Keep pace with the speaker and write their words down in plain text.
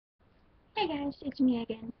Hey guys, it's me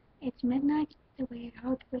again. It's midnight, the way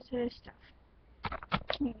out with her stuff.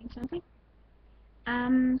 Maybe something.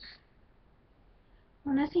 Well,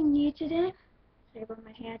 nothing new today. Sorry about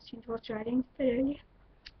my hair, it's been torch riding earlier.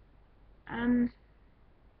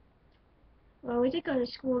 Well, we did go to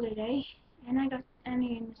school today, and I'm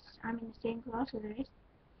in the same class today,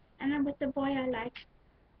 and I'm with the boy I like.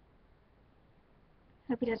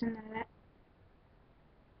 Hope he doesn't know that.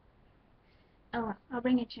 Oh well, I'll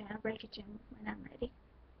break it to him when I'm ready.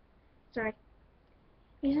 Sorry.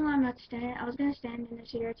 Reason why I'm not standing, I was gonna stand in the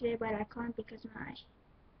chair today, but I can't because my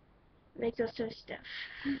legs are so stiff.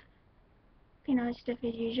 You know, stiff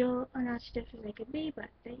as usual, or not stiff as they could be, but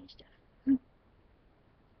they're stiff.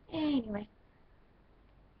 Anyway,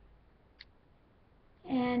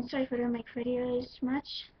 and sorry for don't make videos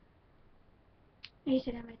much. I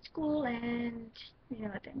said I'm at school, and you know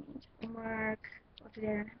what that means. Homework. Well, today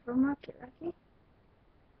I don't have homework, you're lucky.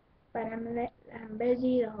 But I'm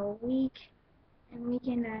busy the whole week, and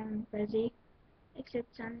weekend I'm busy,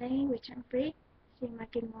 except Sunday, which I'm free, so you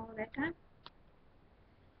might get more of that time.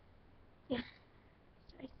 Yeah,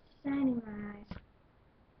 so it's sand in my eyes.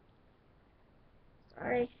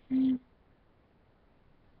 Sorry.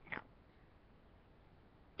 Ow.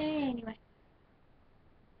 Anyway.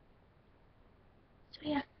 So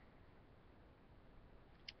yeah,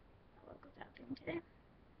 I will go talking today.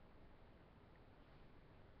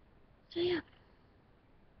 So yeah.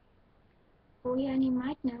 Oh yeah, and you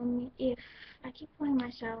might know me if I keep calling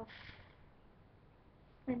myself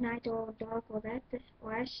Midnight or Dark or that,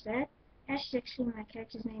 or Ash that. Ash is actually my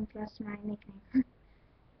character's name plus my nickname.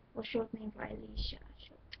 Or short name for Alicia.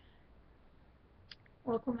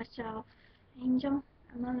 Or call myself Angel.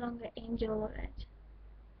 I'm no longer Angel or that.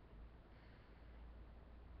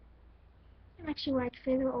 I'm actually White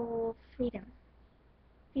Feather or Freedom.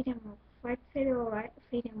 Freedom Wolf. White Feather or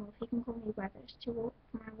Freedom Wolf. You can call me brothers. Two wolf,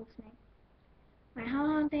 my wolf name. My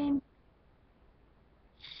household name,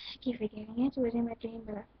 I keep forgetting it. It was in my dream,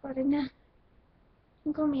 but I forgot it now. You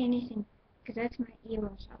can call me anything, because that's my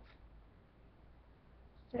evil self.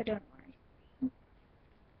 So don't worry.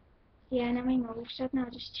 Yeah, and I'm wearing my wolf shirt now.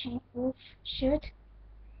 Just change wolf shirt.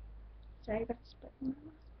 Sorry about split in my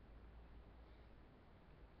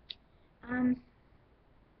mouth.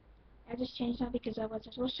 I just changed now because I was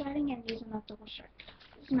horse riding, and these are not the horse shirt.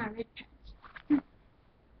 These are my red pants.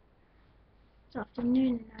 It's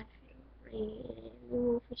afternoon, and I feel really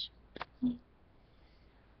wolfish.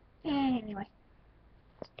 Anyway.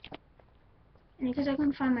 And because I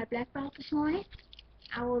couldn't find my black belt this morning,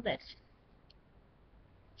 I wore this.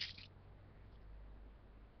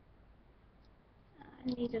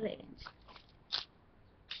 And these are leggings.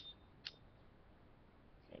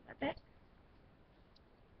 Sorry about that.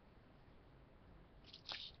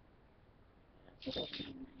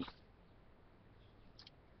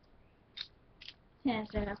 Yeah,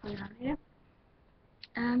 so I'll put it on later.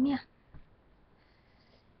 Yeah.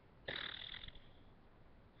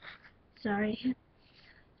 Sorry. It's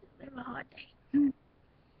a bit of a hard day.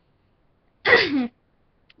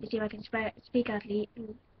 Let's see if I can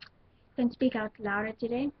speak out louder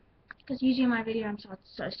today. Because usually in my video I'm so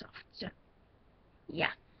soft. So,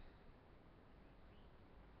 yeah.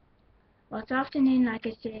 Well, it's afternoon, like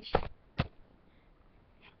I said.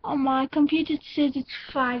 On my computer it says it's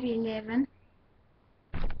 5:11.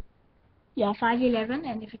 Yeah, 5:11,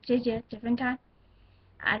 and if it says a different time,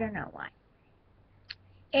 I don't know why.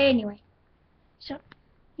 Anyway, so,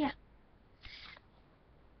 yeah.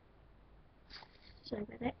 Sorry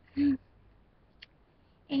about that.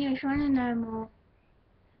 Anyway, if you want to know more,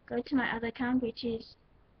 go to my other account, which is,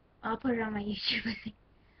 I'll put it on my YouTube, I think.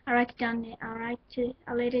 I'll write it down there.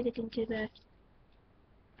 I'll edit it into the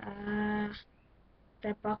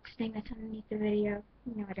box thing that's underneath the video.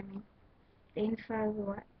 You know what I mean. The info or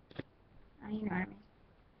what. You know what I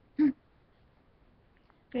mean.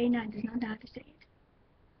 Grade 9 does not know how to say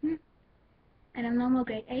it. And I'm normal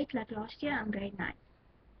grade 8 like last year. I'm grade 9.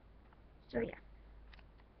 So yeah.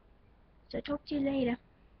 So talk to you later.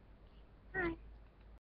 Bye.